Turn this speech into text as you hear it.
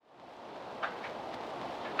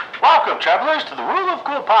Welcome, travelers, to the Rule of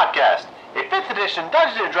Cool podcast, a 5th edition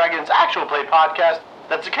Dungeons & Dragons actual play podcast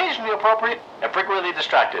that's occasionally appropriate and frequently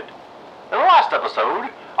distracted. In the last episode,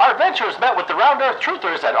 our adventurers met with the Round Earth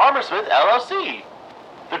Truthers at Armorsmith LLC.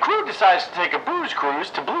 The crew decides to take a booze cruise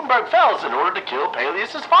to Bloomberg Fells in order to kill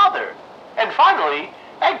Peleus' father. And finally,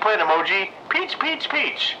 eggplant emoji, peach, peach,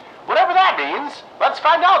 peach. Whatever that means, let's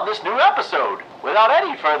find out in this new episode. Without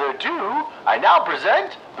any further ado, I now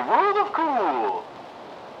present the Rule of Cool.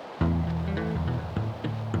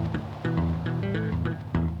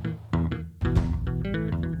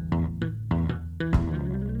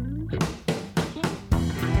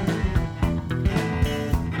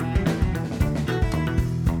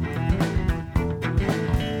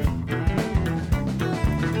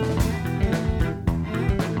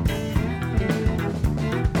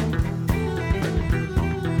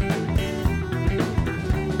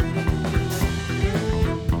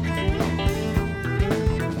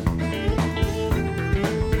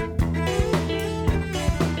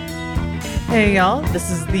 Hey y'all,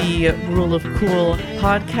 this is the Rule of Cool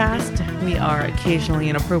podcast. We are occasionally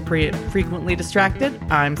inappropriate, frequently distracted.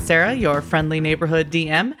 I'm Sarah, your friendly neighborhood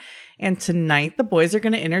DM, and tonight the boys are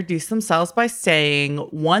going to introduce themselves by saying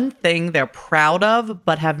one thing they're proud of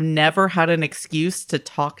but have never had an excuse to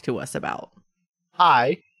talk to us about.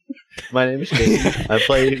 Hi, my name is Casey. I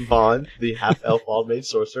play Vaughn, the half-elf wild-mage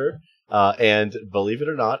sorcerer, and believe it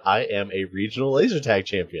or not, I am a regional laser tag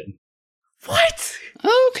champion. What?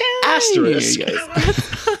 Okay. Asterisk.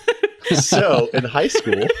 So, in high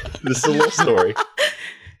school, this is a little story.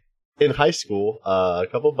 In high school, a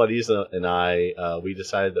couple of buddies and I, we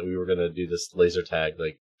decided that we were going to do this laser tag,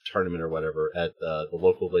 tournament or whatever, at the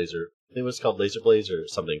local laser. I think it was called Laser Blaze or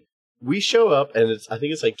something. We show up, and I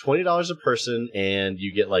think it's $20 a person, and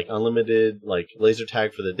you get, unlimited, laser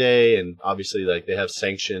tag for the day, and obviously, they have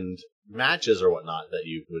sanctioned matches or whatnot that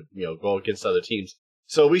you would, go against other teams.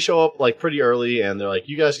 So we show up pretty early, and they're like,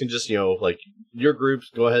 you guys can just, your groups,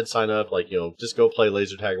 go ahead, sign up, just go play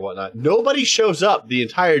laser tag and whatnot. Nobody shows up the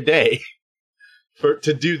entire day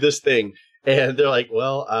to do this thing. And they're like,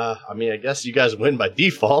 well, I guess you guys win by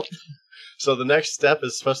default. So the next step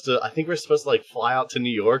is I think we're supposed to fly out to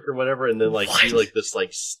New York or whatever, and then do this,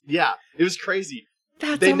 yeah, it was crazy.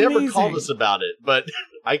 That's they amazing. Never called us about it, but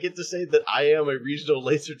I get to say that I am a regional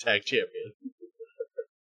laser tag champion.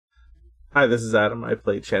 Hi, this is Adam. I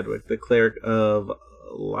play Chadwick, the Cleric of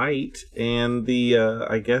Light, and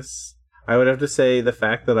I guess I would have to say the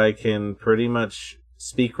fact that I can pretty much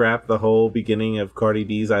speak rap the whole beginning of Cardi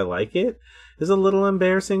B's I Like It is a little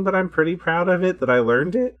embarrassing, but I'm pretty proud of it that I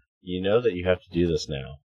learned it. You know that you have to do this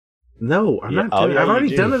now. No, I'm not doing it. I've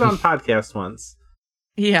already done it on podcast once.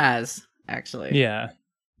 He has, actually. Yeah.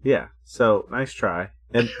 Yeah, so nice try.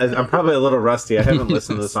 And I'm probably a little rusty. I haven't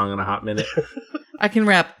listened to the song in a hot minute. I can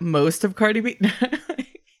rap most of Cardi B.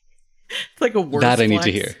 It's like a word that flex. I need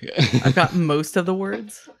to hear. I've got most of the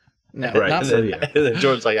words. No, Right. not And so. then, and then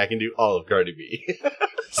Jordan's like, I can do all of Cardi B.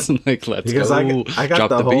 Let's Because go. I got Drop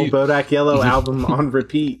the whole beat. Bodak Yellow album on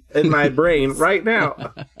repeat in my brain right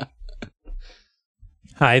now.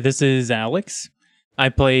 Hi, this is Alex. I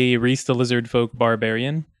play Reese the Lizard Folk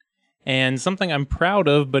Barbarian. And something I'm proud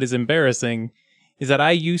of but is embarrassing is that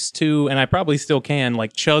I used to, and I probably still can,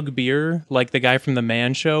 chug beer like the guy from The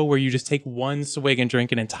Man Show, where you just take one swig and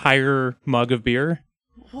drink an entire mug of beer.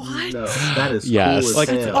 What? No, that is Yes. cool as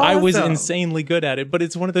hell. I was Awesome. insanely good at it, but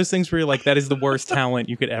it's one of those things where you're like, that is the worst talent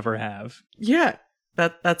you could ever have. Yeah,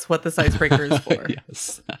 that's what this icebreaker is for.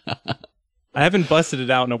 Yes. I haven't busted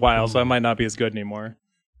it out in a while, so I might not be as good anymore.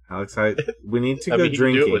 Alex, we need to I go mean, you can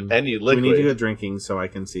do drinking. it with any We need to liquid. go drinking so I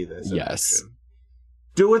can see this. in Yes. action.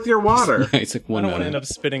 Do it with your water. It's like I 1 don't want to end minute. up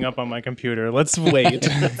spitting up on my computer. Let's wait.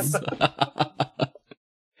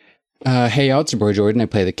 Hey y'all, it's your boy Jordan. I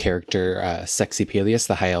play the character Sexy Peleus,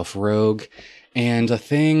 the High Elf Rogue. And the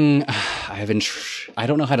thing I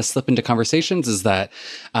don't know how to slip into conversations is that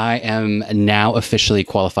I am now officially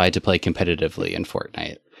qualified to play competitively in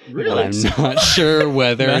Fortnite. Really? But I'm not sure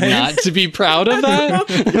whether or not to be proud of that.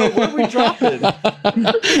 Yo, what are we dropping?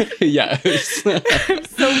 Yes. I'm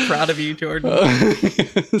so proud of you, Jordan.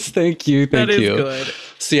 Thank you. That Thank is you. good.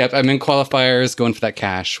 So, yep, I'm in qualifiers, going for that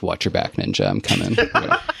cash. Watch your back, Ninja. I'm coming.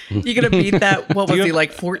 Yeah. You gonna beat that? What was you he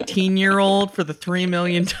have- 14-year-old for the $3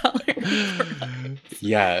 million?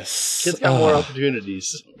 Yes. Kids got more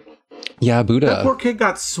opportunities. Yeah, That Buddha. poor kid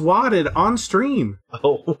got swatted on stream.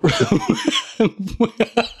 Oh,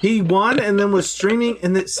 He won and then was streaming,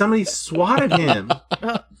 and that somebody swatted him.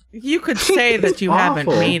 You could say that you haven't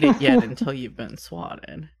Awful. made it yet until you've been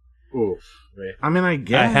swatted. oof. I mean, I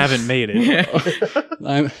guess I haven't made it.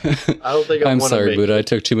 I'm, I don't think I I'm want sorry, to Buddha. I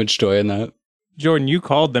took too much joy in that. Jordan, you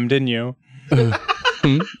called them, didn't you? I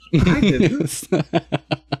didn't.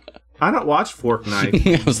 I don't watch Fork Knife.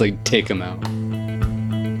 I was like, take him out.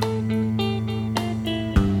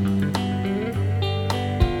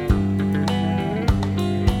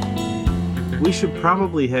 We should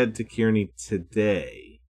probably head to Kearney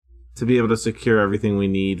today to be able to secure everything we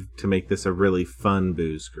need to make this a really fun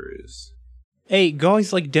booze cruise. Hey,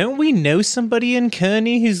 guys, like, don't we know somebody in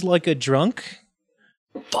Kearney who's, like, a drunk?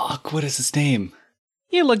 Fuck, what is his name?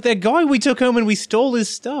 Yeah, like that guy we took home and we stole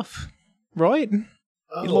his stuff, right?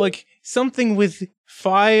 Oh. Like, something with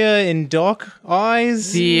fire and dark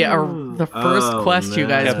eyes. The first quest you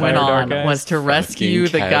guys Campfire went on Dark Eyes. was to rescue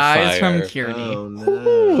the guys from Kearney. Oh,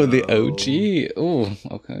 no. Oh, the OG. Oh,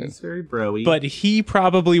 okay. It's very bro-y. But he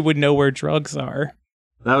probably would know where drugs are.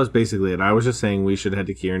 That was basically it. I was just saying we should head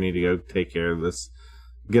to Kearney to go take care of this.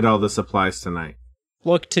 Get all the supplies tonight.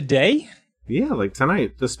 Look, today? Yeah, like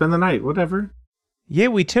tonight. To spend the night, whatever. Yeah,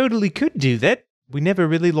 we totally could do that. We never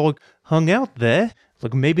really, like, hung out there.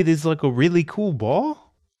 Like, maybe there's, like, a really cool bar?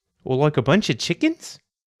 Or, like, a bunch of chickens?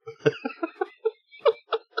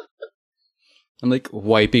 I'm like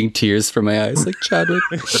wiping tears from my eyes, like, Chadwick,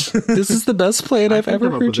 this is the best plan I've ever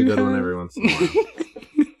heard you a good one have. every once in a while.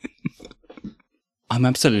 I'm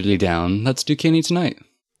absolutely down. Let's do Kearney tonight.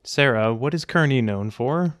 Sarah, what is Kearney known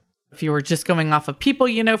for? If you were just going off of people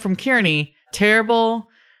you know from Kearney, terrible,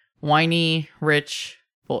 whiny, rich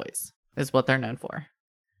boys is what they're known for.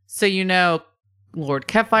 So you know Lord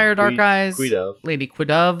Kefire Dark Eyes, Guido. Lady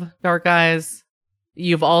Quidove Dark Eyes.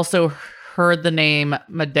 You've also heard the name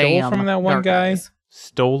Medeum from that one Dark guy? Eyes.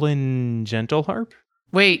 Stolen Gentle Harp?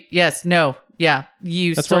 Wait, yes, no, yeah.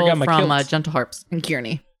 You That's where I stole got my from kilts. Gentle Harps in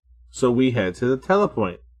Kearney. So we head to the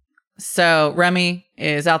telepoint. So Remy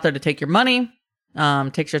is out there to take your money,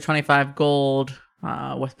 takes your 25 gold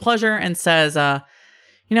with pleasure, and says,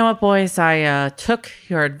 you know what, boys, I took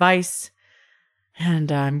your advice, and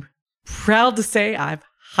I'm proud to say I've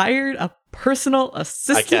hired a personal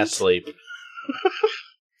assistant. I can't sleep.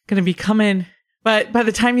 Gonna be coming, but by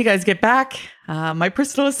the time you guys get back, my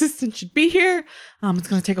personal assistant should be here. It's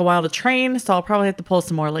gonna take a while to train, so I'll probably have to pull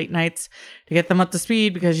some more late nights to get them up to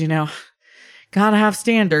speed because, you know, gotta have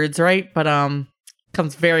standards, right? But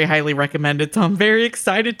comes very highly recommended, so I'm very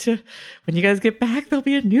excited to, when you guys get back, there'll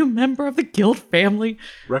be a new member of the guild family.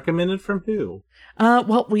 Recommended from who?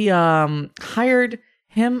 Well, we hired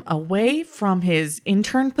him away from his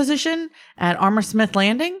intern position at Armorsmith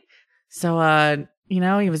Landing. So, you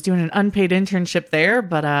know, he was doing an unpaid internship there,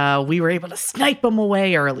 but we were able to snipe him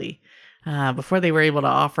away early before they were able to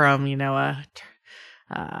offer him, you know,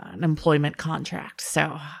 an employment contract.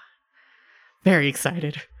 So, very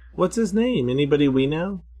excited. What's his name? Anybody we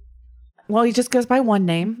know? Well, he just goes by one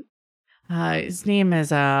name. His name is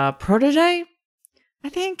Protege, I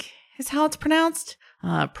think is how it's pronounced.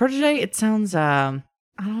 Protege, it sounds, I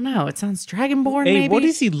don't know, it sounds Dragonborn, Hey, maybe? what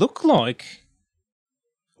does he look like?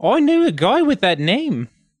 I knew a guy with that name.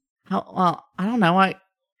 Well, I don't know.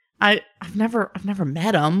 I've never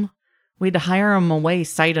met him. We had to hire him away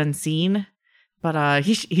sight unseen, but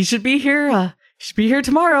he should be here. He should be here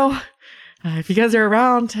tomorrow. If you guys are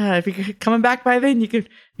around, if you're coming back by then, you can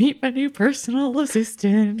meet my new personal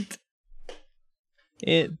assistant.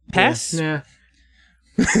 Pass? Nah.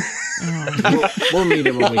 Oh. We'll meet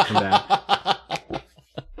him when we come back.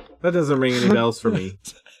 That doesn't ring any bells for me.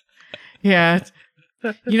 Yeah.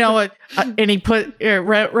 You know what? And he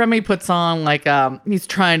Remy puts on like he's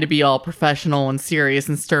trying to be all professional and serious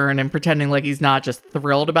and stern and pretending like he's not just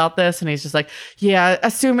thrilled about this, and he's just like, yeah,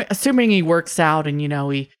 assuming he works out and, you know,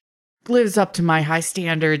 he lives up to my high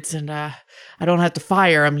standards and I don't have to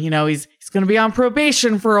fire him. You know, he's gonna be on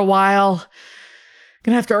probation for a while.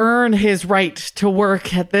 Gonna have to earn his right to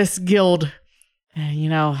work at this guild. And, you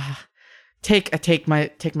know, I take my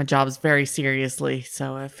jobs very seriously.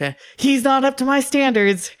 So if he's not up to my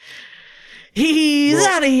standards, he's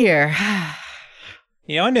out of here.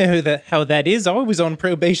 Yeah, I know how that is. I was on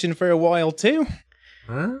probation for a while too.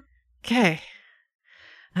 Huh? Okay.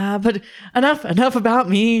 But enough about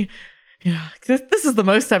me. You know, this is the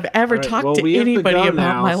most I've ever All right, talked well, to we have to anybody go about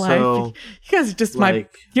now, my life. so, You guys are just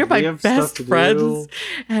you're we my have stuff best to do. friends.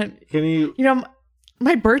 And Can you? you know,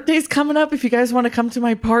 my birthday's coming up. If you guys want to come to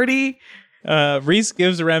my party, Reese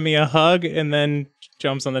gives Remy a hug and then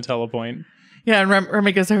jumps on the telepoint. yeah. And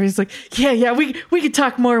Remy goes over. He's like, yeah. We can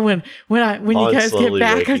talk more when you I'm guys get slowly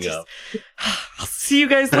back. waking up. I'll see you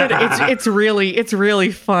guys later. It's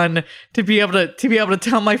really fun to be able to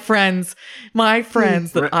tell my friends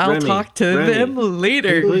that I'll Remy, talk to Remy, them Can you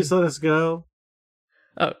later. please let us go.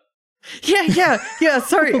 Yeah.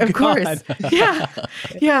 Sorry, of course. Yeah.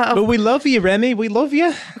 But we love you, Remy. We love you,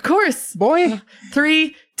 Of course. boy.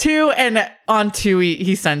 3, 2, and on 2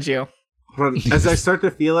 he sends you. Hold on. As I start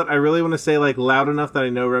to feel it, I really want to say like loud enough that I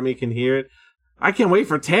know Remy can hear it. I can't wait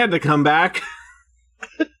for Tad to come back.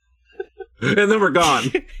 And then we're gone.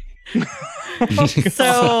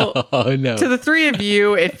 So Oh no. to the 3 of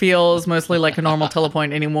you, it feels mostly like a normal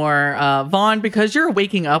telepoint anymore. Vaughn, because you're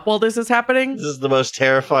waking up while this is happening, This is the most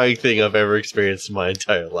terrifying thing I've ever experienced in my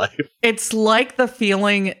entire life. it's like the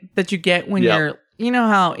feeling that you get when Yep. you're, you know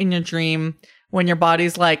how in your dream, when your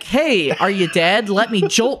body's like, hey, are you dead? Let me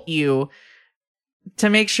jolt you to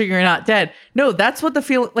make sure you're not dead. No, that's what the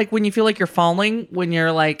feel like when you feel like you're falling, when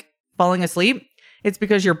you're like falling asleep. It's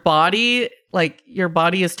because your body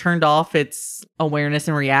has turned off its awareness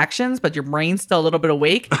and reactions, but your brain's still a little bit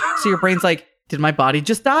awake. So your brain's like, did my body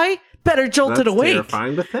just die? Better jolt it That's awake.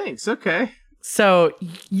 terrifying, but thanks. Okay. So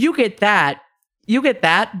you get that,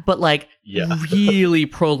 but like Yeah. really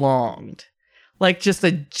prolonged. Like just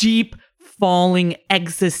a deep, falling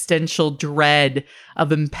existential dread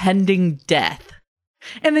of impending death.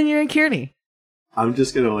 And then you're in Kearney. I'm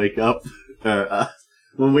just gonna wake up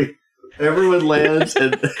when everyone lands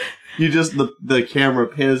and you just the camera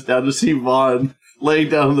pans down to see Vaughn laying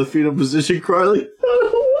down in the fetal position, crying, I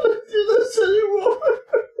don't want to do this anymore.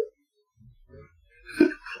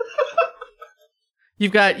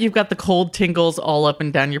 You've got the cold tingles all up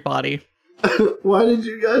and down your body. Why did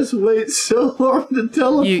you guys wait so long to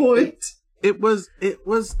teleport? It was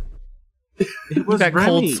got Remy.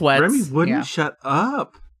 cold sweats. Remy wouldn't Yeah. shut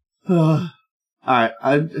up. Alright,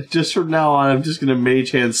 just from now on, I'm just gonna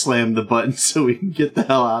mage hand slam the button so we can get the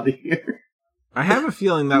hell out of here. I have a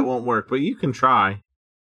feeling that won't work, but you can try.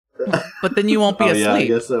 But then you won't be asleep. Yeah, I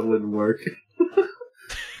guess that wouldn't work.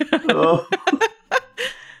 Oh.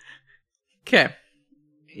 Okay.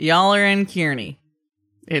 Y'all are in Kearney.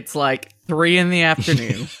 It's like 3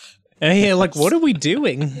 p.m. Hey, like, what are we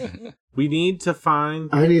doing? We need to find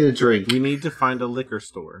I need a drink. we need to find a liquor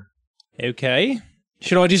store. Okay.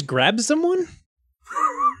 Should I just grab someone?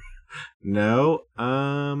 No.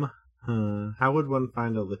 How would one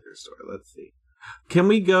find a liquor store? Let's see. Can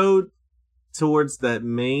we go towards that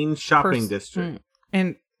main shopping district?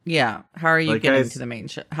 And yeah, how are you Like, getting guys- to the main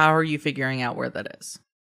how are you figuring out where that is?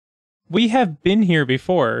 We have been here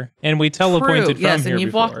before, and we telepointed True, from yes, here and you've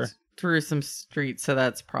before. walked through some streets, so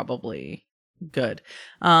that's probably good.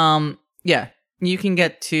 Yeah, you can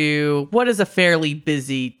get to what is a fairly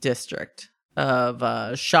busy district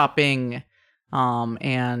of shopping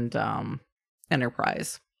and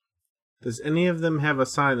enterprise. Does any of them have a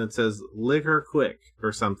sign that says liquor quick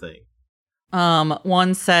or something?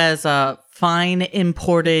 One says fine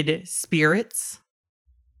imported spirits.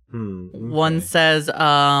 One Okay. says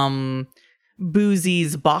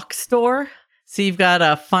Boozy's box store. So you've got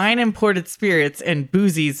a fine imported spirits and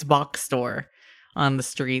Boozy's box store on the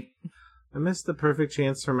street. I missed the perfect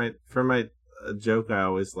chance for my joke I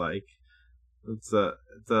always like. It's a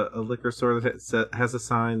liquor store that has a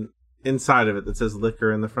sign inside of it that says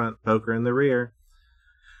liquor in the front, poker in the rear.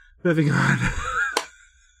 Moving on.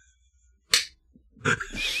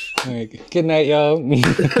 All right, good night, y'all.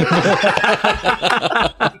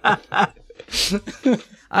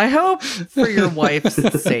 I hope for your wife's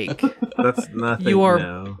sake. That's nothing. You are-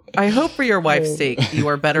 No. I hope for your wife's sake you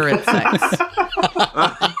are better at sex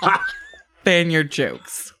than your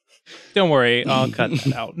jokes. Don't worry, I'll cut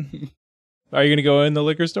that out. Are you going to go in the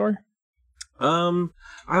liquor store?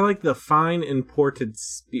 I like the fine imported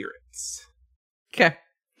spirits. Okay.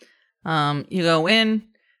 You go in,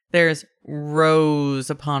 there's rows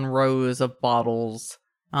upon rows of bottles,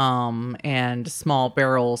 and small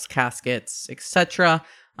barrels, caskets, etc.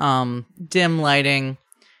 Dim lighting,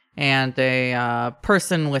 and a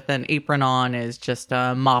person with an apron on is just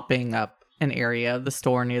mopping up an area of the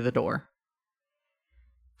store near the door.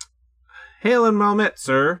 Hail and well met,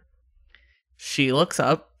 sir. She looks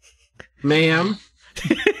up. Ma'am.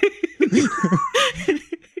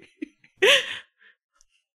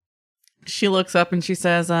 She looks up and she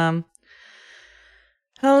says,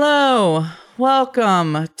 hello,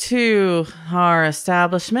 welcome to our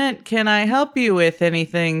establishment. Can I help you with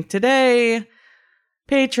anything today?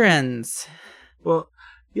 Patrons. Well,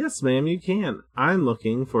 yes, ma'am, you can. I'm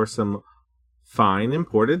looking for some fine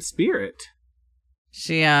imported spirit.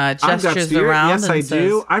 She I've got gestures spirit. around Yes, and I says,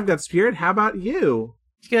 do. I've got spirit. How about you?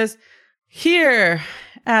 She goes, here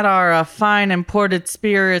at our fine imported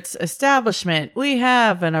spirits establishment, we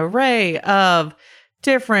have an array of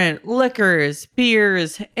different liquors,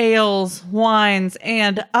 beers, ales, wines,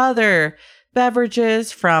 and other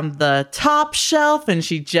beverages from the top shelf. And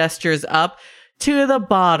she gestures up to the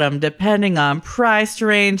bottom, depending on price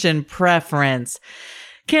range and preference.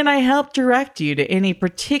 Can I help direct you to any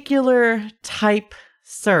particular type,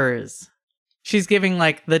 sirs? She's giving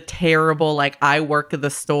like the terrible, like, I work at the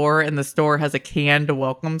store and the store has a canned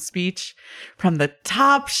welcome speech from the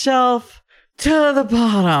top shelf to the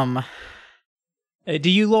bottom. Do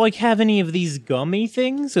you like have any of these gummy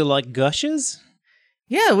things or like gushes?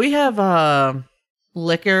 Yeah, we have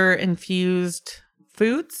liquor infused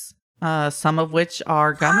foods, some of which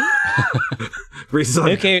are gummy. Reese is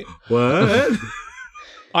like, Okay, what?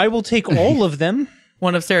 I will take all of them.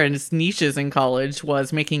 One of Sarah's niches in college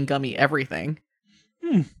was making gummy everything.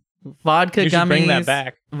 Vodka You should gummies. bring that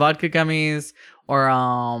back. Vodka gummies, or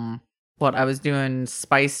what I was doing,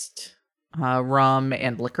 spiced rum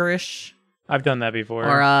and licorice, I've done that before.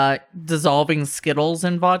 or dissolving Skittles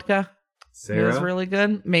in vodka. It was Sarah? really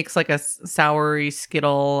good. Makes like a soury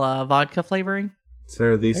Skittle vodka flavoring.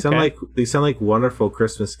 Sarah, these sound Okay. like wonderful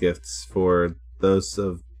Christmas gifts for those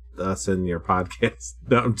of us in your podcast.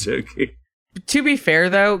 No, I'm joking. To be fair,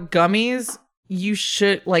 though, gummies, you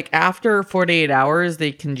should, like, after 48 hours,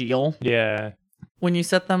 they congeal Yeah. when you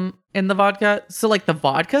set them in the vodka. So, like, the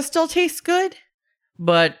vodka still tastes good,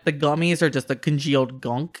 but the gummies are just a congealed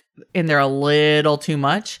gunk, and they're a little too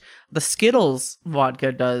much. The Skittles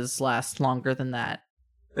vodka does last longer than that.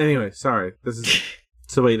 Anyway, sorry. This is.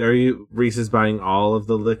 So wait, Reese is buying all of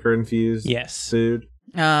the liquor infused Yes. food?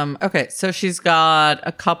 Okay, so she's got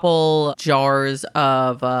a couple jars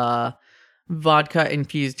of vodka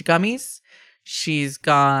infused gummies. She's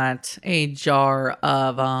got a jar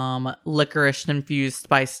of licorice infused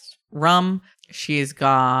spiced rum. She's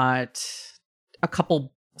got a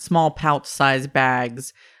couple small pouch sized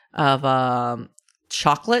bags of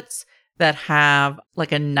chocolates that have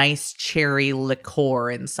like a nice cherry liqueur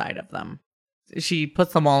inside of them. She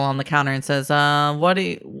puts them all on the counter and says,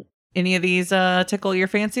 any of these tickle your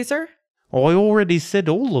fancy, sir? I already said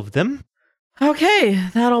all of them. Okay,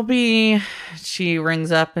 that'll be. She rings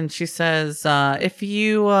up and she says, if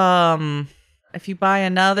you buy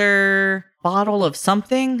another bottle of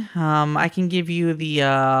something, I can give you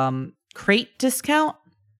the crate discount.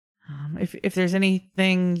 If there's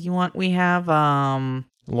anything you want, we have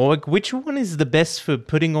Like, which one is the best for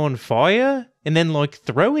putting on fire and then, like,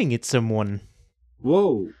 throwing at someone?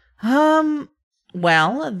 Whoa.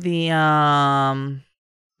 well,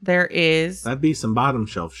 there is. That'd be some bottom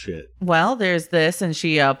shelf shit. Well, there's this, and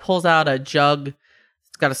she pulls out a jug.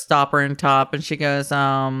 It's got a stopper in top, and she goes,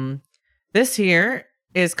 this here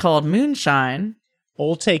is called moonshine.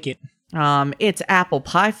 I'll take it. It's apple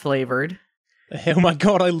pie flavored. Oh my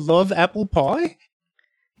god, I love apple pie.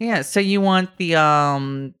 Yeah, so you want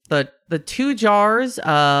the 2 jars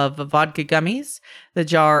of vodka gummies, the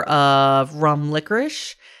jar of rum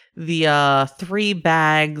licorice, the 3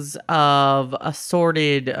 bags of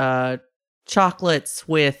assorted chocolates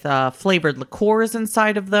with flavored liqueurs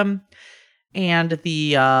inside of them, and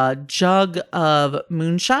the jug of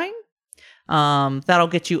moonshine. That'll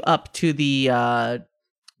get you up to the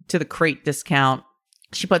crate discount.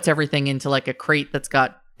 She puts everything into like a crate that's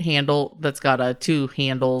got 2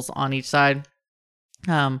 handles on each side,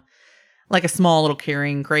 like a small little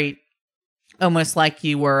carrying crate, almost like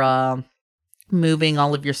you were moving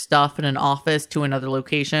all of your stuff in an office to another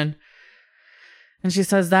location. And she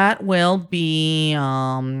says that will be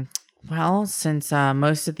since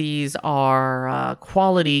most of these are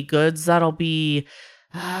quality goods, that'll be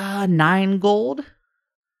 9 gold.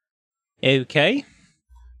 Okay.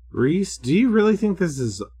 Reese, do you really think this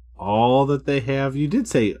is all that they have? You did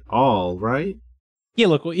say all, right? Yeah,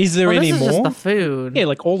 look, is there Well, any this is more? just the food. Yeah,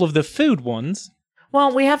 like all of the food ones.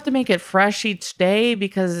 Well, we have to make it fresh each day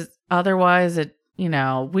because otherwise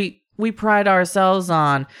we pride ourselves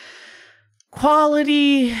on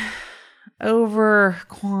quality over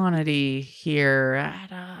quantity here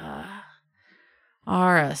at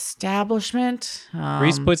our establishment.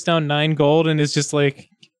 Reese puts down 9 gold and is just like,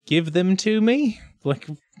 give them to me? Like,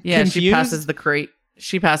 Yeah, she confused? passes the crate.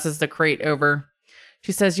 She passes the crate over.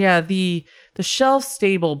 She says, yeah, the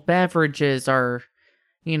shelf-stable beverages are,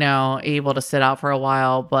 able to sit out for a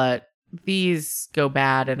while, but these go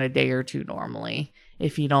bad in a day or 2 normally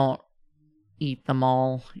if you don't eat them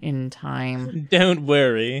all in time. Don't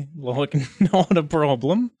worry. Like, not a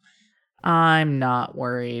problem. I'm not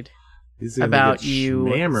worried He's gonna about get you,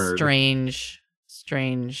 schnammered.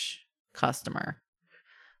 strange customer.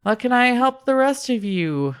 What can I help the rest of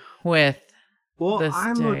you with? Well, this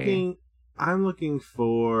day? I'm looking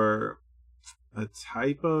for a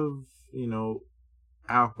type of,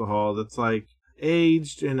 alcohol that's like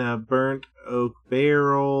aged in a burnt oak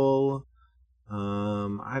barrel.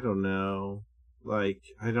 I don't know. Like,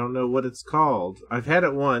 I don't know what it's called. I've had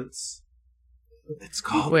it once. It's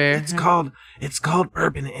called Where? It's called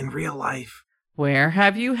bourbon in real life. Where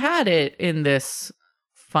have you had it in this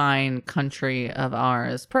fine country of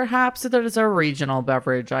ours? Perhaps there's a regional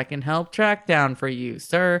beverage I can help track down for you,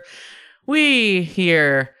 sir. We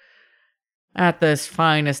here at this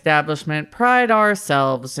fine establishment pride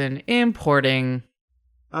ourselves in importing.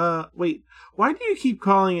 Wait. Why do you keep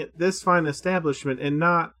calling it this fine establishment and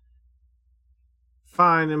not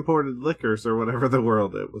fine imported liquors or whatever the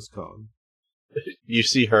world it was called? You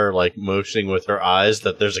see her like motioning with her eyes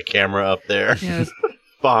that there's a camera up there Yes.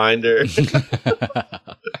 behind her.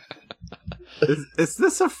 Is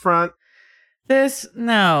this a front?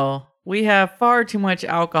 No. We have far too much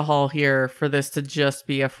alcohol here for this to just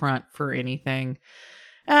be a front for anything.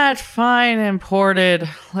 At Fine Imported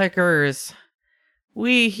Liquors,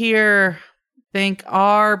 we here think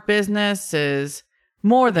our business is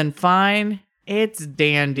more than fine. It's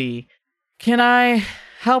dandy. Can I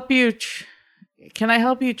help you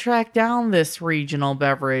track down this regional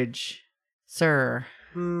beverage, sir?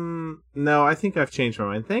 No, I think I've changed my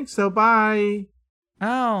mind. Thanks, so bye.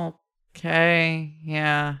 Oh, okay,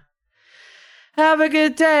 yeah. Have a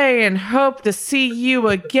good day and hope to see you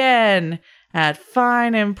again at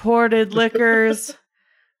Fine Imported Liquors.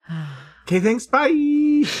 Okay, thanks, bye.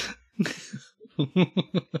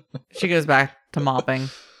 She goes back to mopping.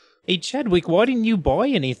 Hey, Chadwick, why didn't you buy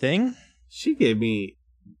anything? She gave me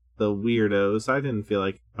the weirdos. I didn't feel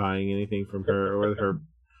like buying anything from her or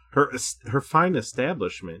her fine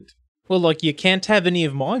establishment. Well, like, you can't have any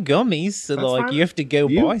of my gummies, so, That's like, fine. you have to go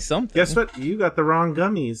buy something. Guess what? You got the wrong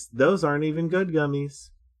gummies. Those aren't even good gummies.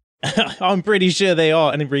 I'm pretty sure they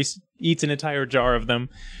are, and Reese eats an entire jar of them.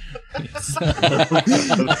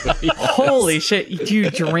 Holy shit, do you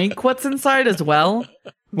drink what's inside as well?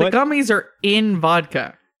 The What? gummies are in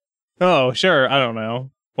vodka. Oh, sure, I don't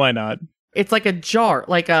know. Why not? It's like a jar,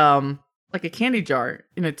 like a candy jar,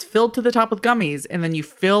 and it's filled to the top with gummies, and then you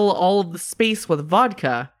fill all of the space with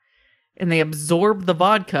vodka, and they absorb the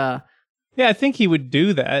vodka. Yeah, I think he would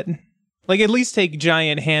do that. Like, at least take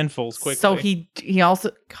giant handfuls quickly. So he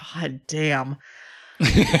also, god damn.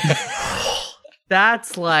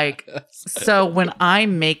 That's like, so when I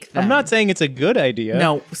make them. I'm not saying it's a good idea.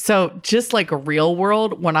 No, so just like a real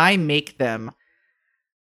world, when I make them,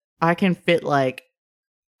 I can fit like,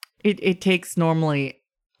 it takes normally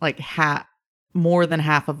like more than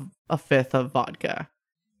half of a fifth of vodka.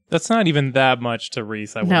 That's not even that much to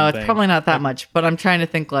Reese, I wouldn't No, it's think. probably not that much, but I'm trying to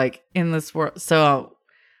think like in this world. So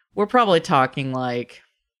we're probably talking like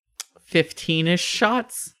 15-ish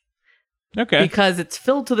shots Okay. because it's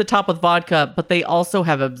filled to the top with vodka, but they also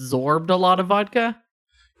have absorbed a lot of vodka.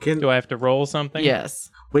 Do I have to roll something? Yes.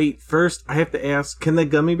 Wait, first I have to ask, can the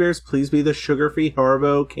gummy bears please be the sugar-free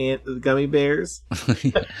Haribo gummy bears?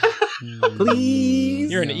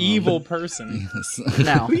 Please? You're an evil person.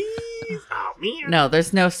 No. Please? Oh, man. No,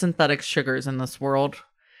 there's no synthetic sugars in this world.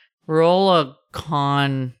 Roll a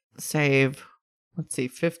con save. Let's see,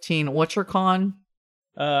 15. What's your con?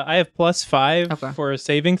 I have +5 Okay. for a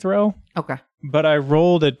saving throw, Okay. but I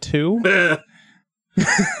rolled a 2.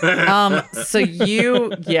 So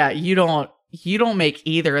you don't make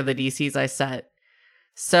either of the DCs I set.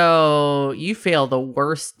 So you fail the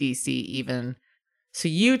worst DC even. So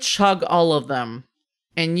you chug all of them,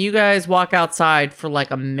 and you guys walk outside for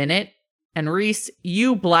like a minute. And Reese,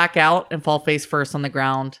 you black out and fall face first on the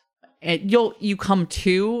ground. And you come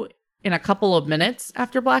to in a couple of minutes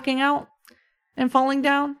after blacking out and falling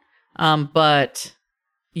down. But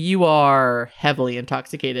you are heavily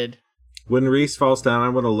intoxicated. When Reese falls down,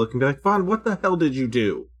 I'm going to look and be like, Vaughn, what the hell did you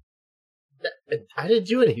do? I didn't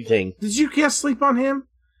do anything. Did you cast sleep on him?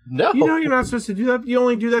 No. You know you're not supposed to do that. You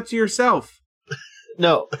only do that to yourself.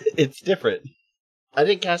 No, it's different. I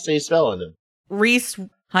didn't cast any spell on him. Reese,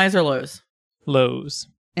 highs or lows? Lows.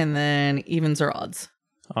 And then evens or odds?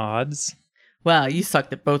 Odds. Wow, you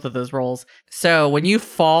sucked at both of those rolls. So when you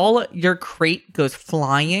fall, your crate goes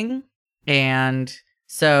flying. And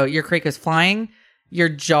so your crate goes flying. Your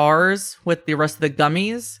jars with the rest of the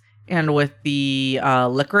gummies and with the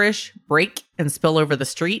licorice break and spill over the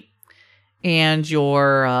street. And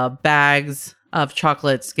your bags of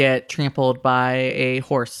chocolates get trampled by a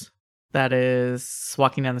horse that is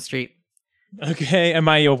walking down the street. Okay, am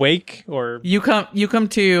I awake or? You come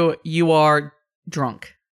to, you are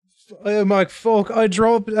drunk. Oh my fuck! I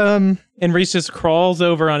dropped. And Reese just crawls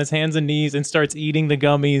over on his hands and knees and starts eating the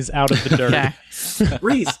gummies out of the dirt. Okay.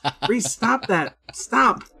 Reese, stop that.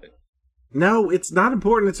 Stop. No, it's not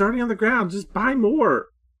important. It's already on the ground. Just buy more.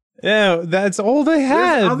 Yeah, that's all they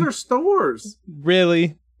had. There's other stores.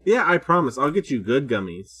 Really? Yeah, I promise. I'll get you good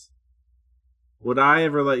gummies. Would I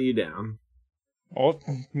ever let you down? Or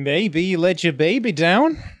maybe let your baby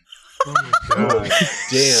down. Oh my god.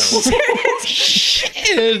 Damn.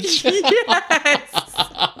 Yes.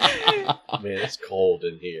 Man, it's cold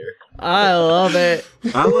in here. I love it.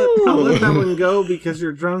 I'll let that one go because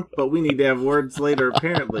you're drunk, but we need to have words later,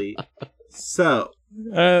 apparently. So,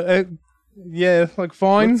 Yeah, like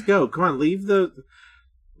fine. let's go. Come on, leave those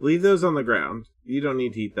on the ground. You don't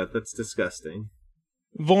need to eat that. That's disgusting.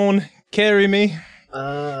 Vaughn, carry me.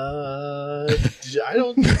 I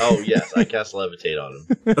don't. Oh yes, I cast levitate on him,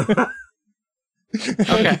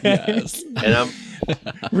 Okay. Yes. and I'm.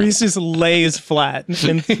 Reese just lays flat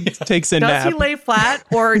and takes a Does nap. he lay flat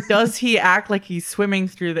or does he act like he's swimming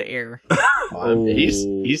through the air?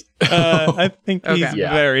 He's. I think he's Okay.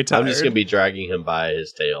 Yeah, very tired. I'm just gonna be dragging him by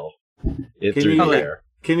his tail Can through you- the Okay. air.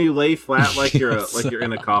 Can you lay flat like you're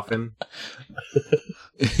in a coffin?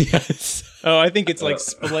 Yes. Oh, I think it's like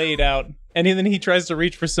splayed out. And then he tries to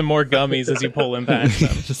reach for some more gummies as you pull him past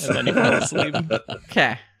them. And then he falls asleep.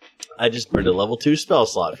 Okay. I just burned a level 2 spell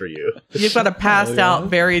slot for you. You've got a passed yeah? out,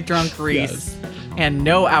 very drunk Reese and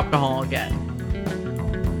no alcohol again.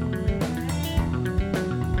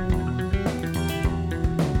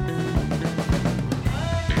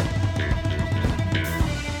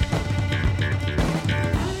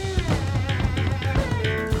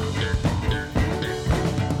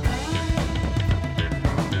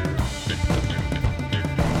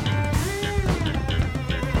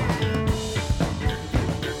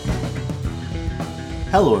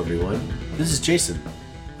 Hello, everyone. This is Jason.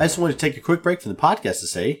 I just wanted to take a quick break from the podcast to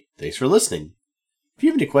say thanks for listening. If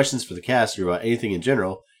you have any questions for the cast or about anything in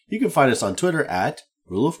general, you can find us on Twitter at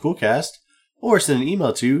RuleOfCoolCast or send an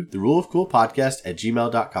email to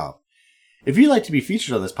theruleofcoolpodcast@gmail.com. If you'd like to be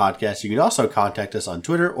featured on this podcast, you can also contact us on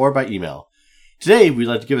Twitter or by email. Today, we'd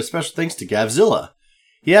like to give a special thanks to Gavzilla.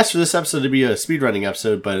 He asked for this episode to be a speedrunning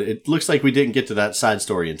episode, but it looks like we didn't get to that side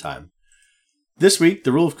story in time. This week,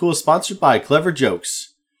 The Rule of Cool is sponsored by Clever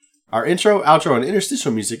Jokes. Our intro, outro, and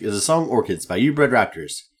interstitial music is the song Orchids by You Bred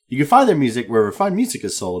Raptors. You can find their music wherever fine music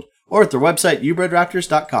is sold, or at their website,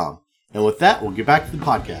 youbredraptors.com. And with that, we'll get back to the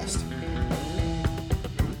podcast.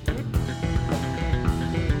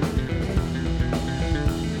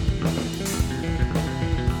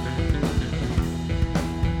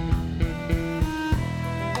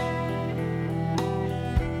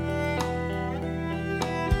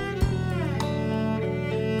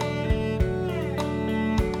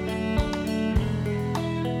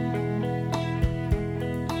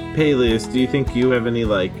 Peleus, do you think you have any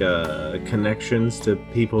connections to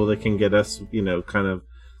people that can get us, kind of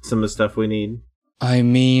some of the stuff we need? I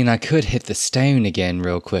mean, I could hit the stone again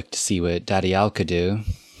real quick to see what Daddy Al could do.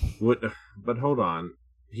 But hold on,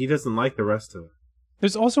 he doesn't like the rest of it.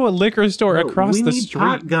 There's also a liquor store No, across we the need street.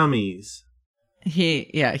 pot gummies.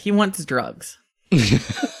 He wants drugs. No,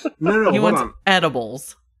 He hold wants on.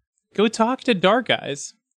 edibles. Go talk to Dark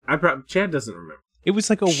Eyes. Chad doesn't remember. It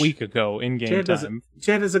was like a week ago in game time.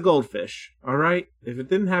 Chad is a goldfish, alright? If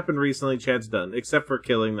it didn't happen recently, Chad's done. Except for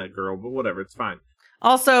killing that girl, but whatever, it's fine.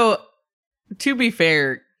 Also, to be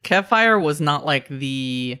fair, Kevfire was not like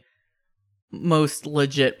the most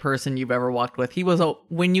legit person you've ever walked with.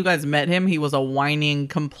 When you guys met him, he was a whining,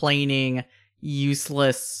 complaining,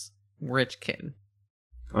 useless rich kid.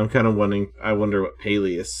 I'm kind of wondering, I wonder what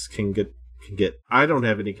Peleus can get. I don't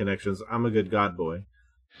have any connections. I'm a good god boy.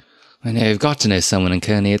 I know you've got to know someone in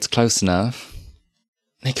Kearney, it's close enough.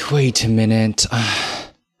 Like, wait a minute.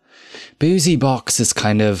 Boozy Box is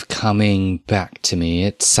kind of coming back to me.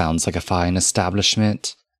 It sounds like a fine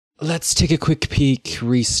establishment. Let's take a quick peek,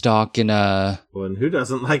 restock in a... Well, and who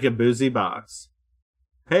doesn't like a boozy box?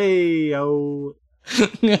 Hey, oh.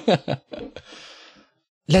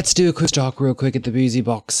 Let's do a quick stock real quick at the Boozy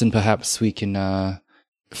Box and perhaps we can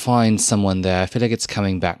find someone there. I feel like it's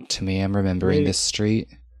coming back to me. I'm remembering this street.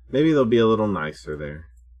 Maybe they'll be a little nicer there.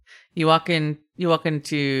 You walk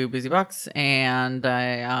into Busy Box, and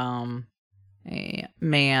a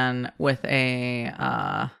man with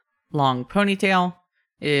a long ponytail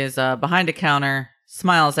is behind a counter,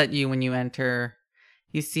 smiles at you when you enter.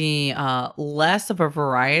 You see less of a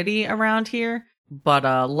variety around here, but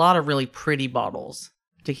a lot of really pretty bottles,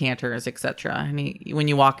 decanters, etc. And when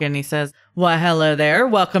you walk in, he says, "Why, hello there.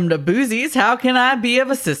 Welcome to Boozy's. How can I be of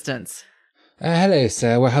assistance?" Hello,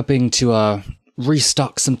 sir. We're hoping to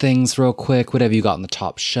restock some things real quick. Whatever you got on the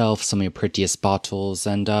top shelf, some of your prettiest bottles,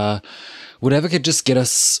 and whatever could just get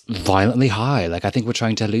us violently high. Like, I think we're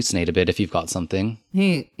trying to hallucinate a bit if you've got something.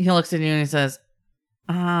 He looks at you and he says,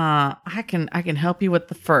 I can help you with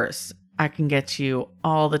the first. I can get you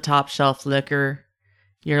all the top shelf liquor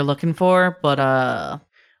you're looking for, but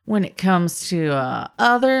when it comes to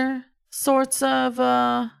other sorts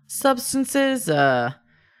of substances, I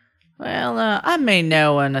may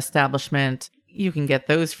know an establishment you can get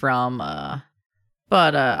those from,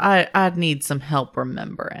 but I'd need some help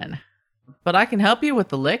remembering. But I can help you with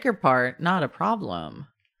the liquor part, not a problem.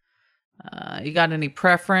 You got any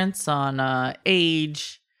preference on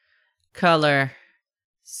age, color,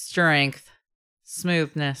 strength,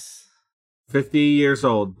 smoothness? 50 years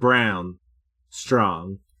old, brown,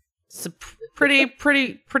 strong. So pretty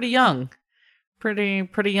young. Pretty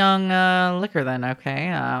young liquor then,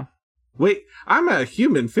 okay. Wait, I'm a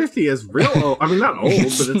human. 50 is real old. I mean, not old,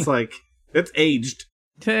 but it's like, it's aged.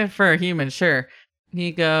 For a human, sure.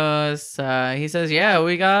 He goes, he says, yeah,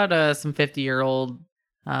 we got some 50-year-old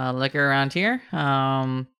liquor around here.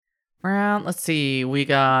 Let's see, we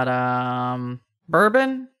got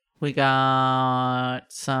bourbon, we got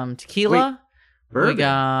some tequila. Wait, bourbon? We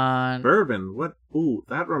got Bourbon? What? Ooh,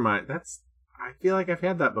 I feel like I've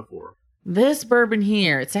had that before. this bourbon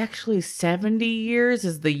here. It's actually 70 years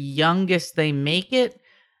is the youngest they make it,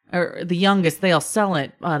 or the youngest they'll sell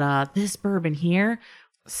it. But this bourbon here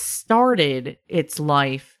started its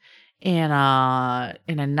life in a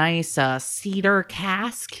nice cedar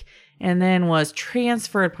cask, and then was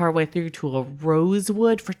transferred partway through to a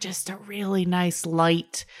rosewood for just a really nice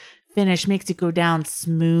light finish. Makes it go down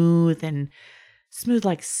smooth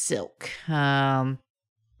like silk.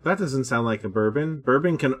 That doesn't sound like a bourbon.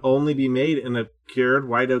 Bourbon can only be made in a cured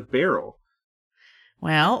white oak barrel.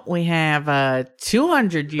 Well, we have a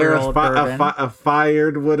 200-year-old bourbon. A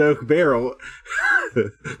fired wood oak barrel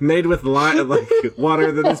made with like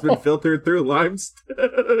water that has been filtered through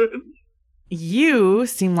limestone. You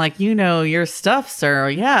seem like you know your stuff, sir.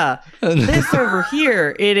 Yeah. This over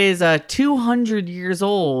here, it is 200 years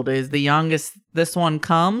old is the youngest this one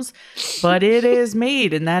comes, but it is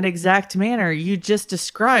made in that exact manner you just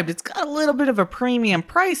described. It's got a little bit of a premium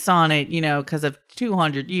price on it, because of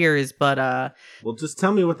 200 years, but Well, just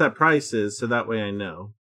tell me what that price is so that way I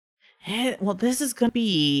know. well, this is going to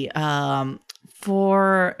be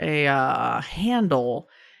for a handle.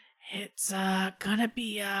 It's gonna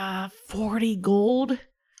be 40 gold,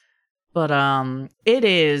 but it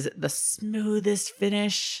is the smoothest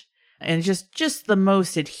finish and just the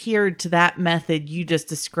most adhered to that method you just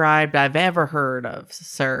described I've ever heard of,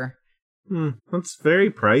 sir. That's very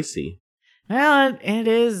pricey. Well, it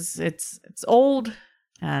is. It's old,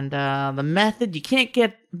 and the method, you can't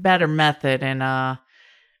get better method in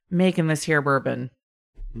making this here bourbon.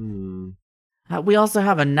 We also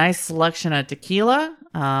have a nice selection of tequila.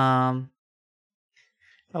 I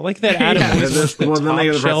like that Adam always wants the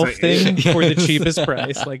top shelf thing for the cheapest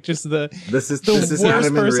price. Like just the worst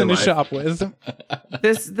Adam person to shop with.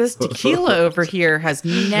 This tequila over here has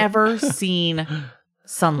never seen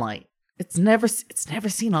sunlight. It's never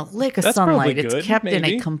seen a lick of That's sunlight. probably good, It's kept in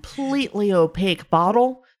maybe. a completely opaque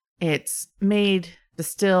bottle. It's made,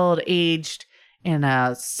 distilled, aged in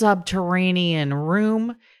a subterranean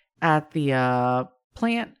room at the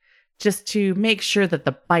plant, just to make sure that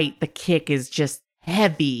the kick is just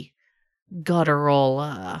heavy,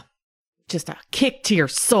 guttural, just a kick to your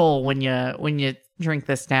soul when you drink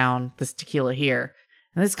this tequila here.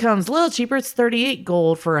 And this comes a little cheaper. It's 38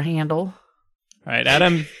 gold for a handle. All right,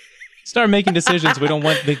 Adam, start making decisions. We don't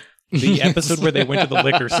want the episode where they went to the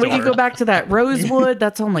liquor store. We can go back to that rosewood.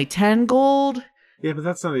 That's only 10 gold. Yeah, but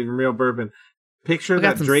that's not even real bourbon. Picture We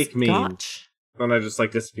got that some Drake meme. scotch. And I just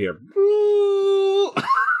disappear. You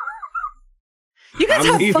guys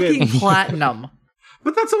I'm have even. fucking platinum.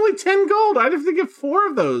 But that's only 10 gold. I'd have to get 4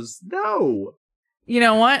 of those. No. You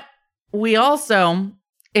know what? We also,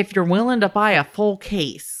 if you're willing to buy a full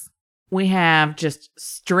case, we have just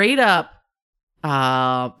straight up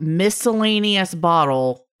miscellaneous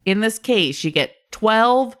bottle. In this case, you get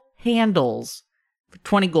 12 handles for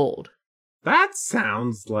 20 gold. That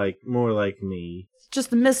sounds like more like me. Just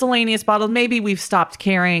the miscellaneous bottle. Maybe we've stopped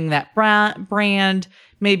carrying that brand.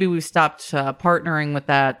 Maybe we've stopped partnering with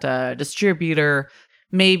that distributor.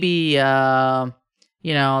 Maybe, the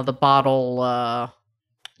bottle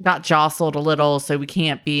got jostled a little, so we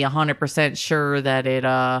can't be 100% sure that it,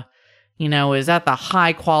 is at the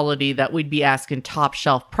high quality that we'd be asking top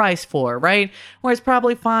shelf price for, right? Where it's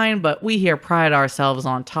probably fine, but we here pride ourselves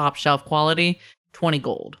on top shelf quality. 20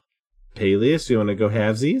 gold. Peleus, you want to go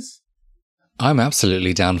halvesies? I'm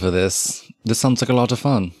absolutely down for this. This sounds like a lot of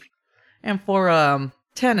fun. And for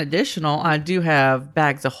 10 additional, I do have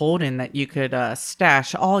bags of holding that you could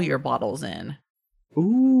stash all your bottles in.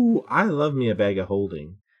 Ooh, I love me a bag of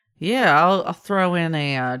holding. Yeah, I'll throw in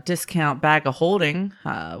a discount bag of holding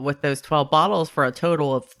with those 12 bottles for a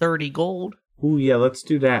total of 30 gold. Ooh, yeah, let's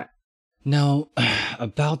do that. Now,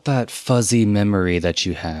 about that fuzzy memory that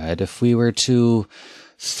you had, if we were to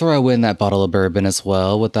throw in that bottle of bourbon as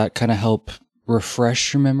well, would that kind of help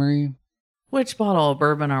refresh your memory? Which bottle of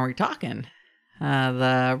bourbon are we talking?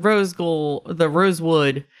 The rose gold, the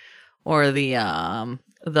rosewood, or the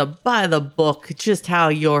by the book, just how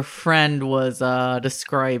your friend was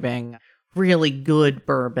describing really good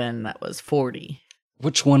bourbon that was 40.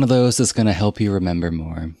 Which one of those is going to help you remember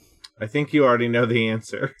more? I think you already know the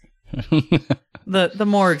answer. The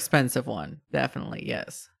more expensive one, definitely,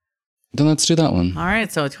 yes. Then let's do that one. All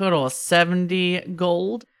right, so a total of 70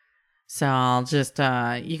 gold. So I'll just,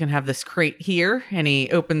 you can have this crate here, and he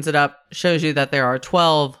opens it up, shows you that there are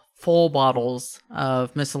 12 full bottles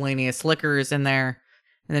of miscellaneous liquors in there,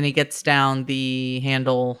 and then he gets down the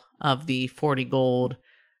handle of the 40 gold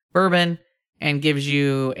bourbon and gives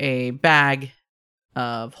you a bag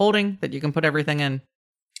of holding that you can put everything in.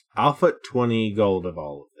 I'll put 20 gold of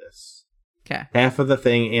all of this. Okay. Half of the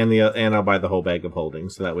thing, and I'll buy the whole bag of holding,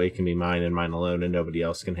 so that way it can be mine and mine alone, and nobody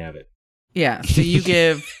else can have it. Yeah, so you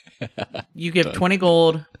give 20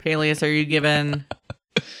 gold. Peleus, are you given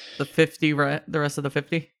the 50, the rest of the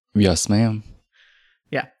 50? Yes, ma'am.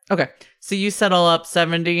 Yeah. Okay. So you settle up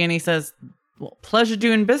 70, and he says, well, pleasure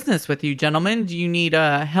doing business with you, gentlemen. Do you need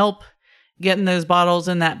help getting those bottles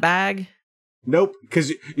in that bag? Nope,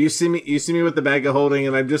 because you see me with the bag of holding,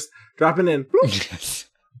 and I'm just dropping in. Yes.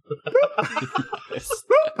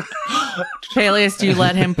 Peleus, do you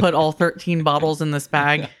let him put all 13 bottles in this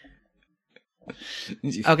bag?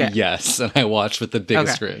 Okay. Yes, and I watch with the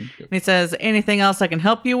biggest Okay. grin. And he says, anything else I can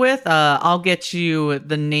help you with? I'll get you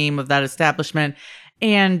the name of that establishment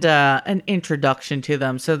and an introduction to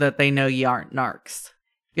them so that they know you aren't narcs.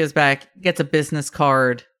 He goes back, gets a business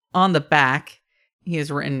card. On the back, he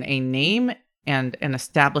has written a name and an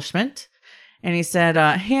establishment. And he said,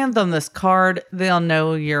 hand them this card. They'll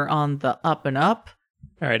know you're on the up and up.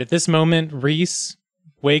 All right, at this moment, Reese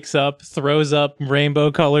wakes up, throws up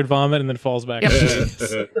rainbow-colored vomit, and then falls back. Yep.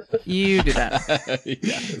 asleep. You do that.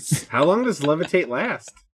 Yes. How long does levitate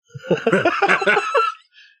last?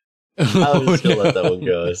 I was just gonna let that one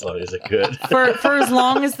go as long as it could. For as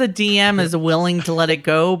long as the DM is willing to let it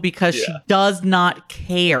go, because she does not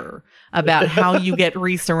care about how you get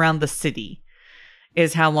Reese around the city,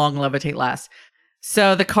 is how long levitate lasts.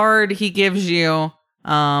 So the card he gives you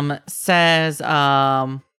says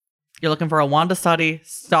you're looking for a Wandasati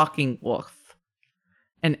stalking wolf,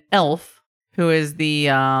 an elf who is the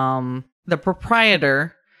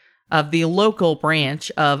proprietor of the local branch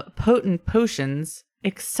of Potent Potions,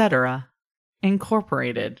 etc.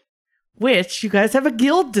 Incorporated, which you guys have a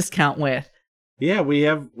guild discount with. Yeah,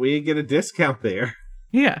 we get a discount there.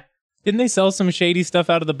 Yeah. Didn't they sell some shady stuff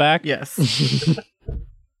out of the back? Yes.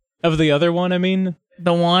 Of the other one, I mean?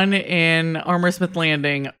 The one in Armorsmith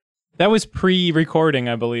Landing, That was pre-recording,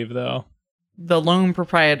 I believe, though. the lone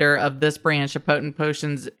proprietor of this branch of Potent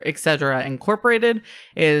Potions, etc. Incorporated,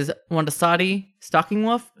 is Wandasati Stalking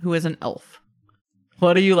Wolf, who is an elf.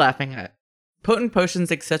 What are you laughing at? Potent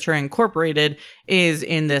Potions, etc. Incorporated is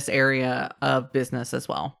in this area of business as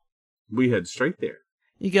well. We head straight there.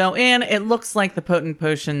 You go in, it looks like the Potent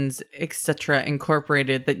Potions, etc.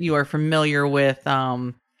 Incorporated that you are familiar with.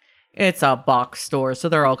 It's a box store, so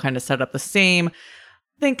they're all kind of set up the same.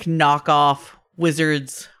 Think knockoff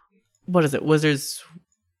Wizards. What is it? Wizards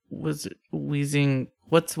Wheezing.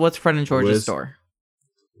 What's Fred and George's store?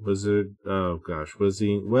 Wizard. Oh gosh,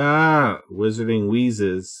 Wizarding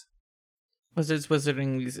Wheezes. Wizards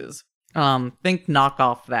Wizarding Wheezes. Think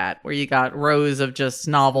knockoff that, where you got rows of just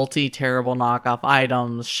novelty, terrible knockoff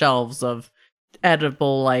items, shelves of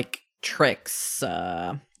edible like tricks,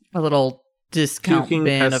 a little discount Puking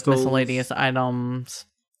bin pestles. of miscellaneous items.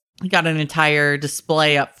 You got an entire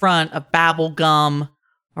display up front of babble gum,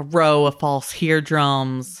 a row of false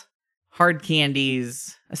eardrums, hard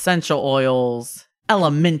candies, essential oils,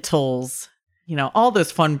 elementals, all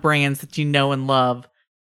those fun brands that you know and love.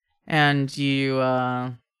 And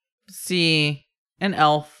you see an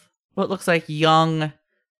elf, what looks like young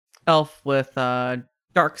elf with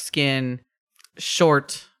dark skin,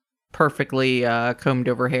 short, perfectly combed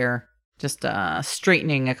over hair, just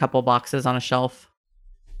straightening a couple boxes on a shelf.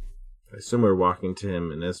 I assume we're walking to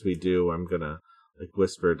him, and as we do, I'm gonna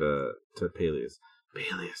whisper to Peleus.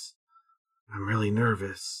 Peleus, I'm really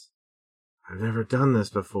nervous. I've never done this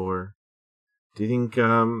before. Do you think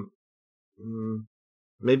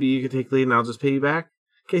maybe you could take lead and I'll just pay you back?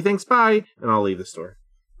 Okay, thanks, bye. And I'll leave the store.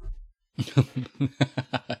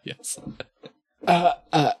 Yes.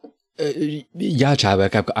 Yeah,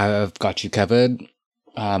 Chadwick, I've got you covered.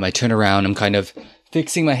 I turn around. I'm kind of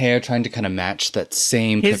fixing my hair, trying to kind of match that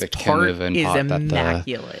same His perfect part Komovan is part that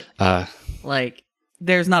immaculate. Like,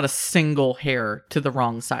 there's not a single hair to the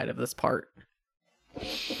wrong side of this part.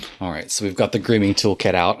 All right, so we've got the grooming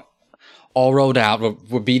toolkit out. All rolled out.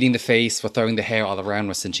 We're beating the face. We're throwing the hair all around.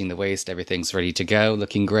 We're cinching the waist. Everything's ready to go.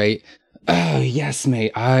 Looking great. Oh, yes,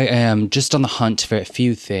 mate. I am just on the hunt for a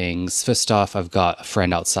few things. First off, I've got a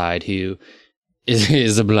friend outside who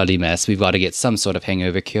is a bloody mess. We've got to get some sort of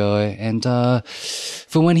hangover cure. And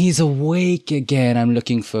for when he's awake again, I'm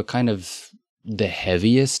looking for kind of the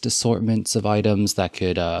heaviest assortments of items that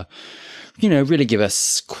could, really give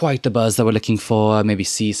us quite the buzz that we're looking for. Maybe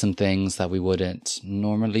see some things that we wouldn't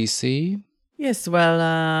normally see. Yes, well,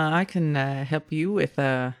 I can help you with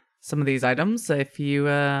some of these items. If you,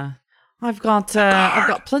 I've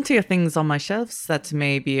got plenty of things on my shelves that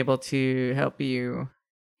may be able to help you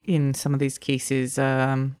in some of these cases.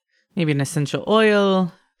 Maybe an essential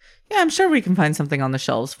oil. Yeah, I'm sure we can find something on the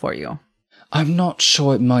shelves for you. I'm not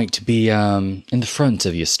sure it might be in the front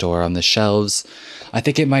of your store on the shelves. I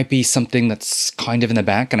think it might be something that's kind of in the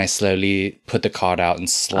back, and I slowly put the card out and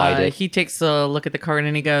slide it. He takes a look at the card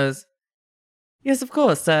and he goes, yes, of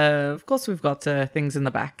course we've got things in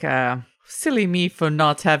the back. Silly me for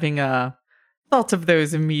not having thought of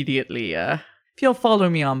those immediately. If you'll follow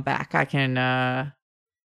me on back, I can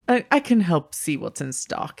help see what's in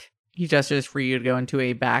stock. He gestures for you to go into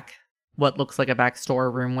what looks like a back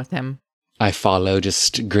storeroom with him. I follow,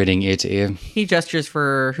 just gritting ear to ear. He gestures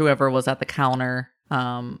for whoever was at the counter,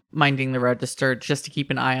 minding the register, just to keep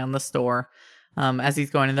an eye on the store. As he's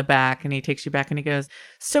going in the back, and he takes you back and he goes,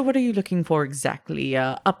 so what are you looking for exactly?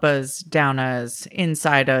 Uppers, downers,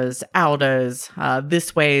 insiders, outers,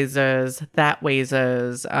 this waysers, that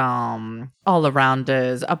waysers, all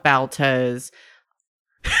arounders, abouters.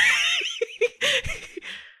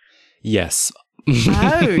 Yes.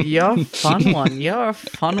 Oh, you're a fun one. You're a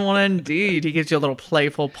fun one indeed. He gives you a little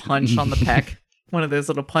playful punch on the pec. One of those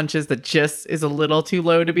little punches that just is a little too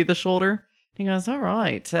low to be the shoulder. He goes, all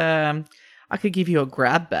right, I could give you a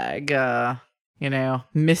grab bag,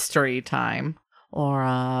 mystery time.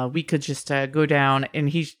 Or we could just go down, and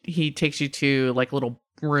he takes you to like a little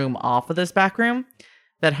room off of this back room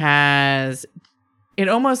that has, it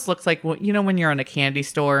almost looks like, when you're in a candy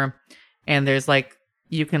store and there's like,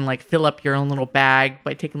 you can like fill up your own little bag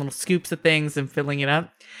by taking little scoops of things and filling it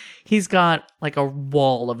up. He's got like a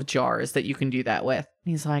wall of jars that you can do that with.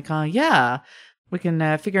 He's like, yeah, we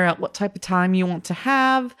can figure out what type of time you want to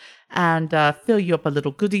have and fill you up a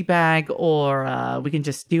little goodie bag, or we can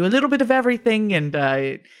just do a little bit of everything and,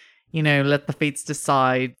 let the fates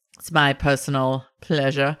decide. It's my personal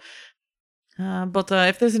pleasure. But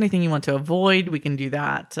if there's anything you want to avoid, we can do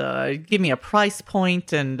that. Give me a price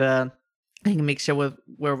point and I can make sure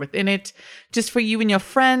we're within it. Just for you and your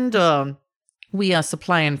friend, we are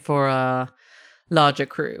supplying for a larger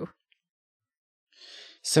crew.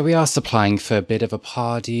 So we are supplying for a bit of a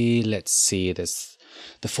party. Let's see, there's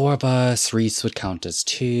the four of us. Reese would count as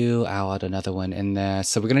 2. I'll add another one in there.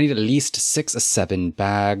 So we're going to need at least 6 or 7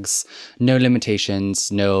 bags. No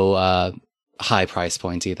limitations, no high price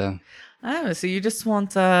points either. Oh, so you just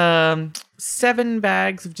want 7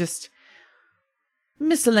 bags of just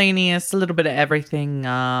miscellaneous, a little bit of everything.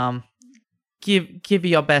 Give you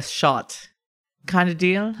your best shot kind of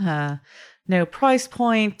deal. No price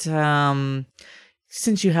point.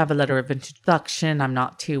 Since you have a letter of introduction, I'm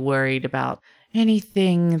not too worried about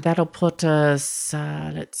anything. That'll put us,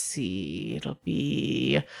 let's see, it'll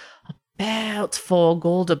be about 4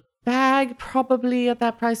 gold a bag, probably at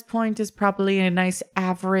that price point is probably a nice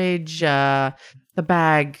average. The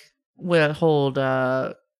bag will hold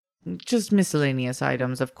just miscellaneous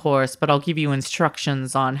items, of course, but I'll give you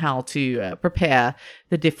instructions on how to prepare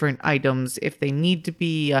the different items if they need to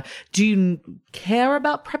be. Do you care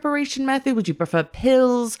about preparation method? Would you prefer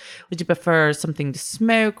pills? Would you prefer something to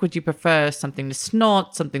smoke? Would you prefer something to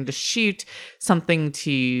snort, something to shoot, something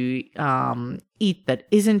to eat that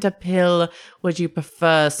isn't a pill? Would you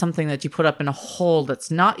prefer something that you put up in a hole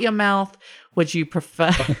that's not your mouth? Would you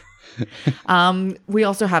prefer... We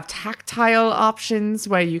also have tactile options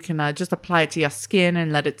where you can just apply it to your skin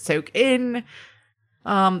and let it soak in.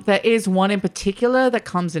 There is one in particular that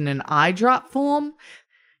comes in an eye drop form.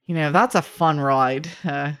 That's a fun ride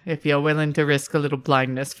if you're willing to risk a little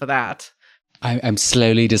blindness for that. I'm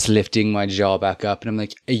slowly just lifting my jaw back up and I'm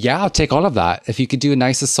like, yeah, I'll take all of that. If you could do a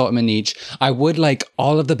nice assortment each. I would like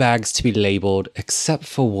all of the bags to be labeled except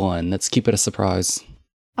for one. Let's keep it a surprise.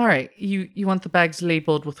 All right, you want the bags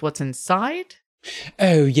labeled with what's inside?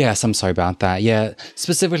 Oh, yes, I'm sorry about that. Yeah,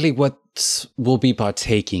 specifically what we'll be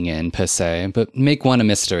partaking in, per se, but make one a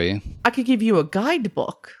mystery. I could give you a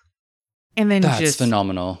guidebook. and then That's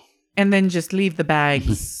phenomenal. And then just leave the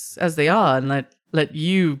bags as they are and let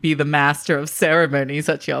you be the master of ceremonies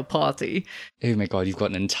at your party. Oh my god, you've got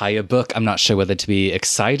an entire book. I'm not sure whether to be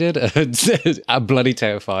excited or I'm bloody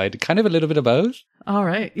terrified. Kind of a little bit of both. All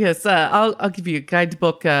right. Yes, I'll give you a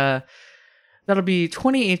guidebook. That'll be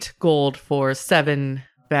 28 gold for 7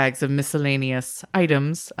 bags of miscellaneous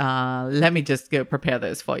items. Let me just go prepare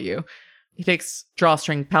those for you. He takes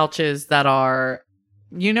drawstring pouches that are,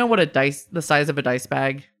 you know what the size of a dice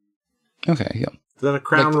bag? Okay, yeah. Is that a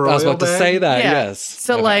Crown Royal I was about to bag? say that, Yeah. yes.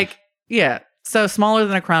 So Okay. so smaller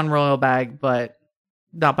than a Crown Royal bag, but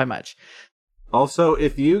not by much. Also,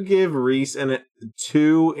 if you give Reese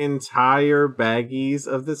 2 entire baggies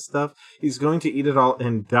of this stuff, he's going to eat it all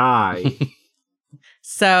and die.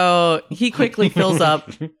 So he quickly fills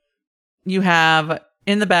up. You have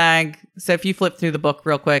in the bag. So if you flip through the book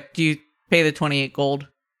real quick, do you pay the 28 gold?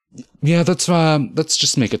 Yeah, let's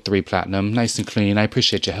just make it 3 platinum. Nice and clean. I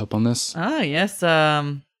appreciate your help on this. Ah, yes.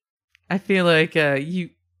 I feel like if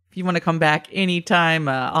you want to come back anytime,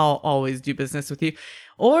 I'll always do business with you.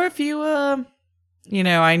 Or if you,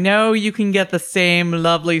 I know you can get the same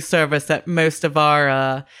lovely service at most of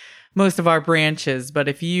our branches, but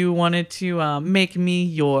if you wanted to make me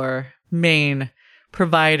your main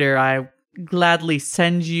provider, I gladly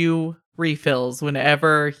send you refills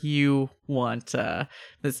whenever you want,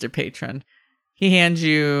 Mr. Patron. He hands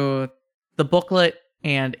you the booklet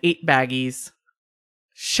and 8 baggies.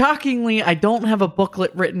 Shockingly, I don't have a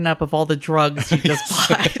booklet written up of all the drugs you just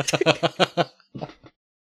bought.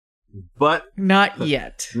 But Not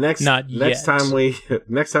yet. next time we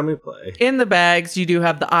play. In the bags, you do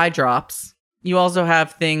have the eye drops. You also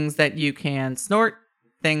have things that you can snort,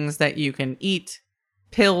 things that you can eat,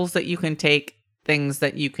 pills that you can take, things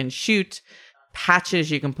that you can shoot, patches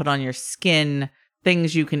you can put on your skin,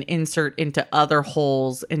 things you can insert into other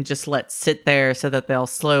holes and just let sit there so that they'll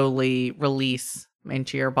slowly release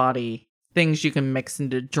into your body, things you can mix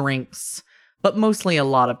into drinks, but mostly a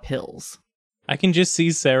lot of pills. I can just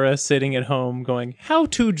see Sarah sitting at home going, "How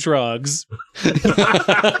to drugs?"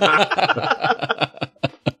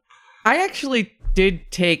 I actually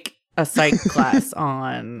did take a psych class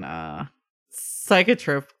on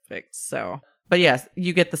psychotropics, so. But yes,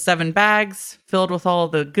 you get the 7 bags filled with all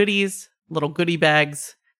the goodies, little goodie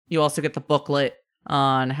bags. You also get the booklet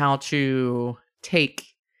on how to take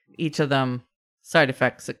each of them, side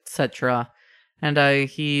effects, etc. And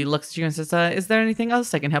he looks at you and says, is there anything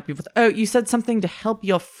else I can help you with? Oh, you said something to help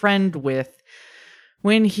your friend with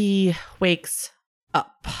when he wakes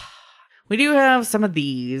up. We do have some of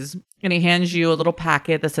these. And he hands you a little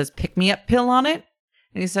packet that says pick me up pill on it.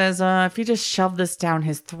 And he says, if you just shove this down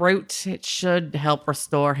his throat, it should help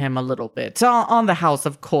restore him a little bit. On the house,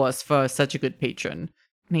 of course, for such a good patron.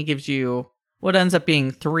 And he gives you what ends up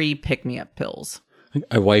being 3 pick me up pills.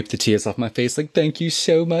 I wipe the tears off my face, like, thank you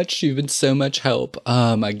so much. You've been so much help.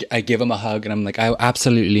 I give him a hug and I'm like, I'll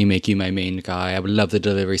absolutely make you my main guy. I would love the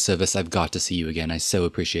delivery service. I've got to see you again. I so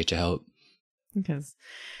appreciate your help. Because,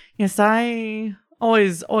 yes, I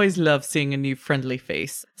always love seeing a new friendly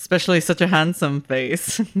face, especially such a handsome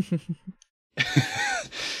face.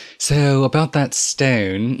 So about that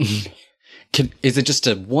stone, is it just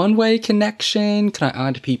a one-way connection? Can I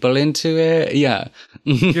add people into it? Yeah.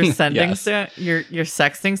 Your sending Yes. stone, your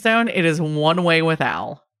sexting stone, it is one way with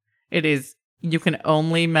Al. It is, you can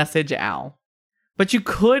only message Al. But you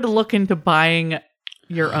could look into buying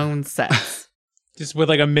your own sets. Just with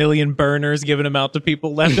like 1 million burners giving them out to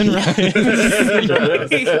people left and right.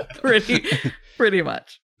 pretty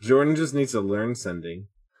much. Jordan just needs to learn sending.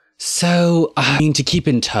 So, I mean, to keep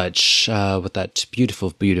in touch with that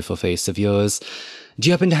beautiful, beautiful face of yours, do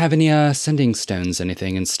you happen to have any sending stones,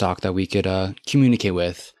 anything in stock that we could communicate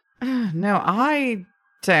with? No, I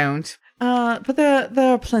don't. But there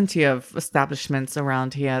are plenty of establishments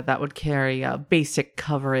around here that would carry basic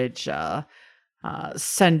coverage,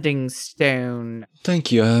 sending stone.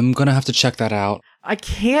 Thank you. I'm gonna have to check that out. I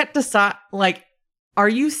can't decide, like, are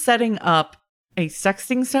you setting up a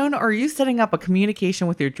sexting stone or are you setting up a communication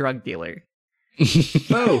with your drug dealer?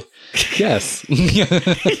 Oh, Yes.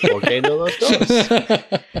 Okay, no, those doors.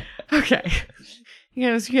 Okay.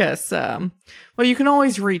 Yes. Well, you can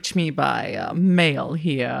always reach me by mail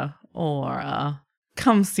here or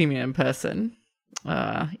come see me in person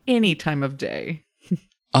any time of day.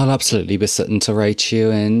 I'll absolutely be certain to write you,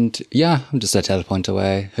 and yeah, I'm just a telepoint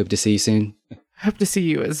away. Hope to see you soon. Hope to see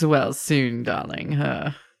you as well soon, darling.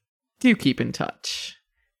 Do keep in touch.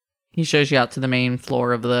 He shows you out to the main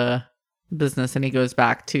floor of the business, and he goes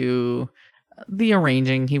back to the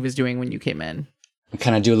arranging he was doing when you came in. I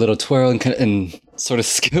kind of do a little twirl and sort of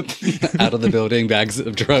skip out of the building, bags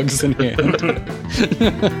of drugs in hand.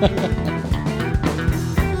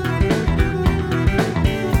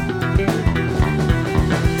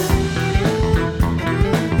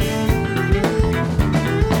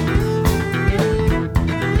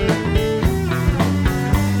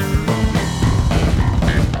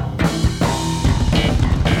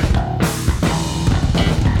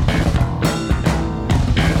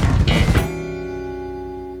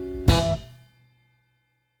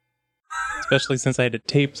 Especially since I had to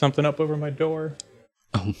tape something up over my door.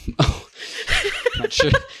 Oh. Not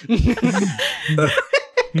sure.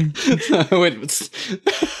 Wait,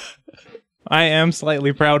 I am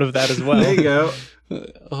slightly proud of that as well. There you go.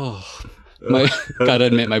 Gotta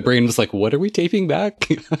admit, my brain was like, what are we taping back?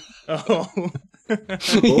 Oh.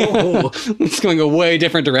 Oh. It's going a way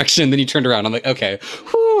different direction. Then you turned around. I'm like, okay,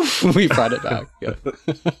 whew, we brought it back. Yeah.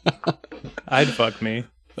 I'd fuck me.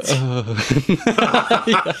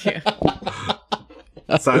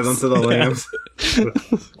 Silence of the Lambs.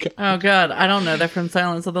 Oh god, I don't know that from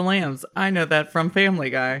Silence of the Lambs. I know that from Family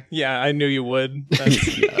Guy. Yeah, I knew you would.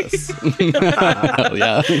 That's, Yes. Hell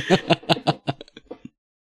yeah.